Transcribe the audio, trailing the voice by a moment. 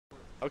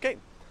Okay.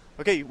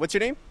 Okay, what's your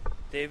name?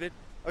 David?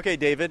 Okay,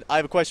 David, I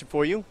have a question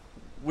for you.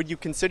 Would you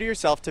consider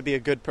yourself to be a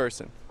good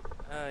person?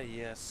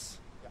 Yes.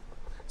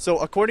 So,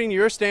 according to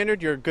your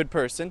standard, you're a good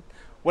person.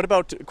 What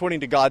about according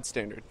to God's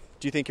standard?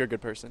 Do you think you're a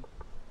good person?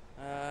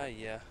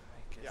 Yeah,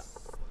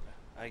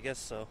 I guess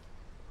so.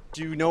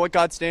 Do you know what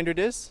God's standard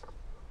is?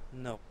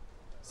 No.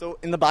 So,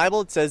 in the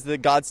Bible, it says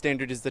that God's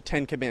standard is the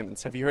Ten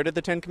Commandments. Have you heard of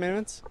the Ten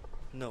Commandments?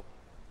 No.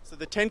 So,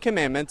 the Ten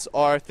Commandments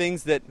are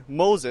things that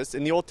Moses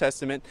in the Old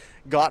Testament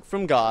got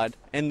from God,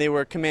 and they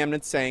were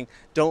commandments saying,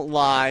 don't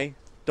lie,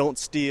 don't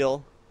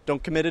steal,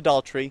 don't commit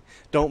adultery,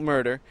 don't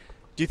murder.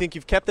 Do you think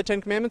you've kept the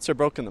Ten Commandments or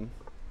broken them?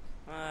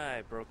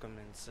 I broke them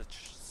in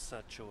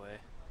such a way.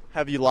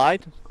 Have you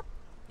lied?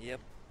 Yep.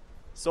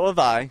 So have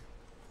I.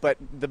 But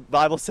the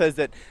Bible says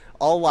that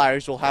all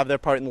liars will have their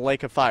part in the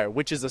lake of fire,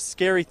 which is a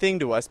scary thing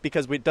to us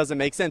because it doesn't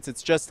make sense.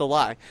 It's just a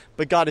lie.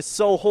 But God is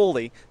so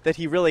holy that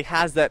he really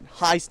has that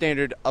high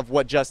standard of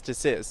what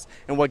justice is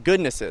and what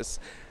goodness is.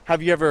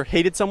 Have you ever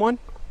hated someone?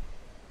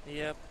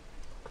 Yep.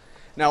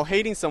 Now,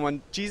 hating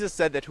someone, Jesus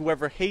said that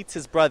whoever hates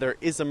his brother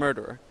is a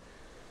murderer.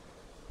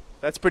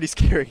 That's pretty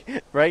scary,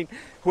 right?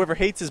 Whoever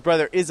hates his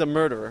brother is a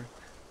murderer.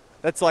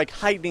 That's like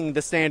heightening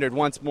the standard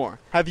once more.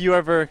 Have you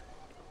ever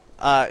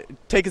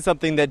taken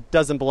something that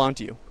doesn't belong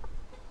to you?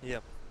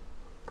 Yep.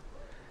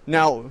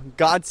 Now,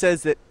 God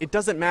says that it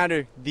doesn't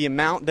matter the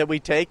amount that we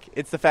take,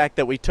 it's the fact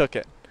that we took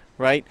it,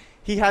 right?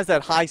 He has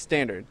that high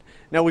standard.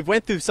 Now, we've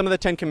went through some of the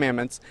Ten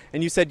Commandments,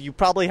 and you said you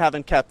probably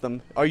haven't kept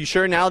them. Are you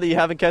sure now that you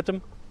haven't kept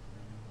them?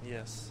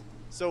 Yes.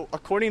 So,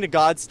 according to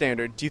God's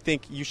standard, do you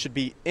think you should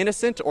be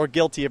innocent or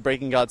guilty of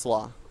breaking God's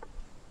law?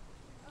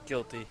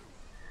 Guilty.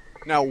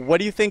 Now, what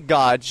do you think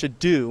God should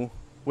do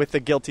with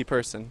a guilty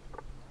person?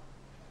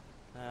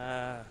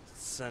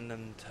 Send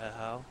them to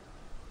hell.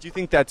 Do you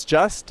think that's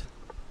just?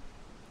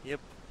 Yep.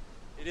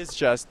 It is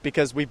just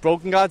because we've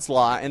broken God's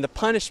law, and the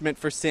punishment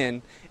for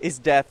sin is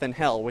death and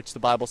hell, which the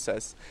Bible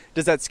says.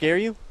 Does that scare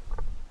you?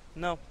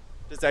 No.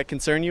 Does that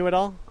concern you at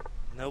all?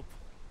 Nope.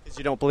 Because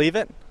you don't believe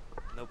it?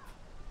 Nope.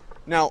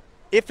 Now,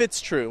 if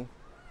it's true,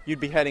 you'd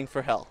be heading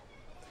for hell.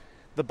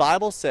 The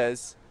Bible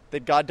says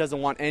that God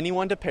doesn't want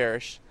anyone to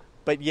perish,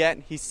 but yet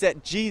he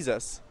sent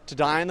Jesus to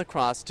die on the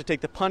cross to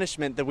take the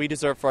punishment that we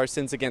deserve for our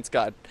sins against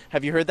God.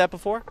 Have you heard that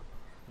before?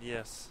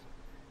 Yes.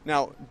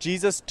 Now,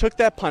 Jesus took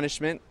that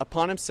punishment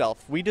upon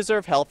himself. We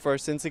deserve hell for our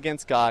sins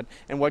against God,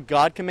 and what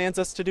God commands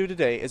us to do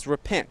today is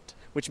repent,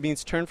 which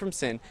means turn from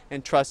sin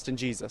and trust in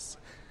Jesus.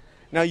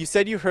 Now, you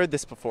said you heard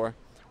this before.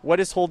 What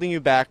is holding you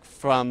back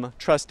from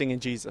trusting in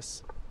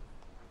Jesus?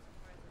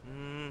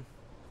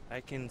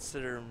 I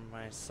consider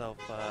myself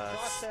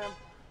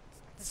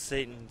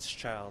Satan's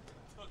child.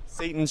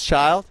 Satan's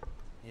child?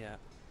 Yeah.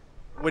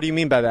 What do you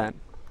mean by that?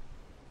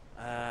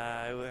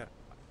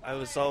 I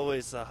was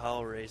always a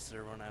hell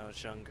raiser when I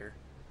was younger.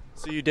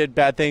 So you did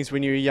bad things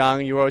when you were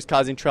young, you were always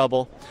causing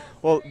trouble.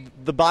 Well,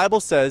 the Bible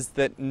says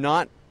that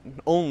not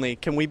only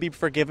can we be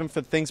forgiven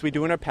for the things we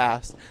do in our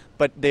past,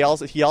 but he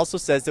also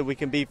says that we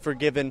can be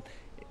forgiven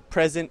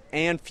present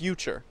and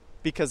future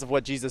because of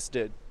what Jesus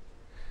did.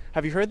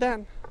 Have you heard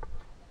that?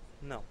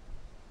 No.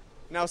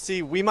 Now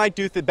see, we might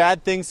do the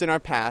bad things in our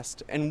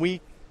past, and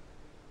we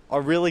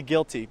are really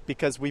guilty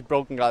because we've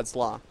broken God's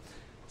law.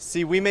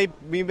 See, we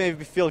may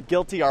feel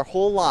guilty our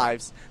whole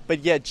lives, but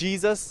yet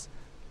Jesus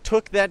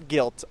took that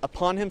guilt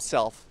upon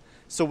himself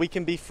so we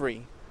can be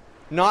free.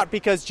 Not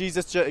because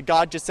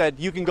God just said,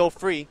 you can go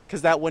free,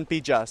 because that wouldn't be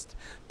just,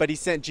 but he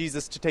sent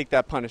Jesus to take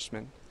that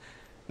punishment.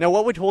 Now,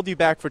 what would hold you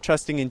back for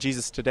trusting in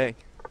Jesus today?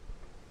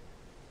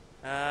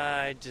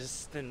 I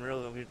just didn't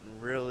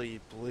really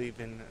believe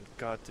in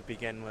God to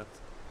begin with.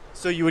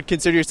 So you would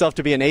consider yourself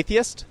to be an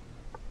atheist?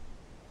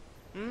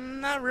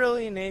 Not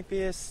really an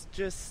atheist,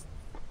 just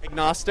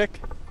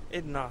Agnostic?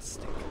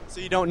 agnostic.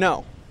 So you don't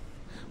know.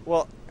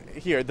 Well,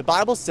 here, the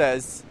Bible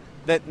says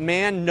that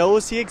man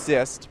knows he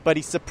exists, but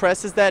he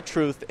suppresses that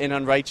truth in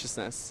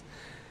unrighteousness.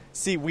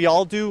 See, we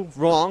all do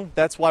wrong,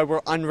 that's why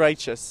we're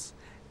unrighteous.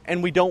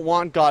 And we don't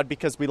want God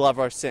because we love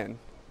our sin.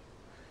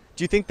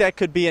 Do you think that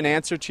could be an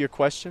answer to your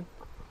question?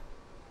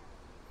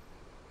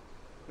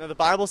 Now, the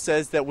Bible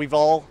says that we've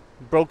all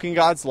broken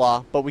God's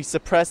law, but we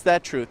suppress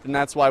that truth, and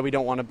that's why we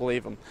don't want to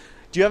believe him.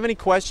 Do you have any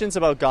questions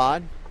about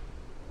God?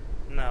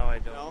 No, I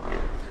don't.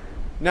 No?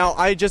 Now,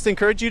 I just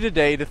encourage you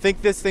today to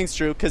think this thing's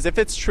true, because if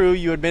it's true,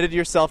 you admitted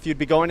yourself you'd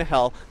be going to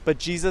hell, but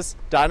Jesus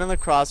died on the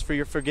cross for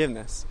your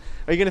forgiveness.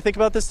 Are you going to think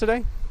about this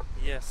today?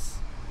 Yes.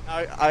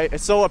 I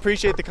so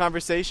appreciate the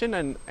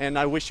conversation, and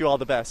I wish you all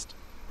the best.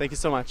 Thank you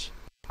so much.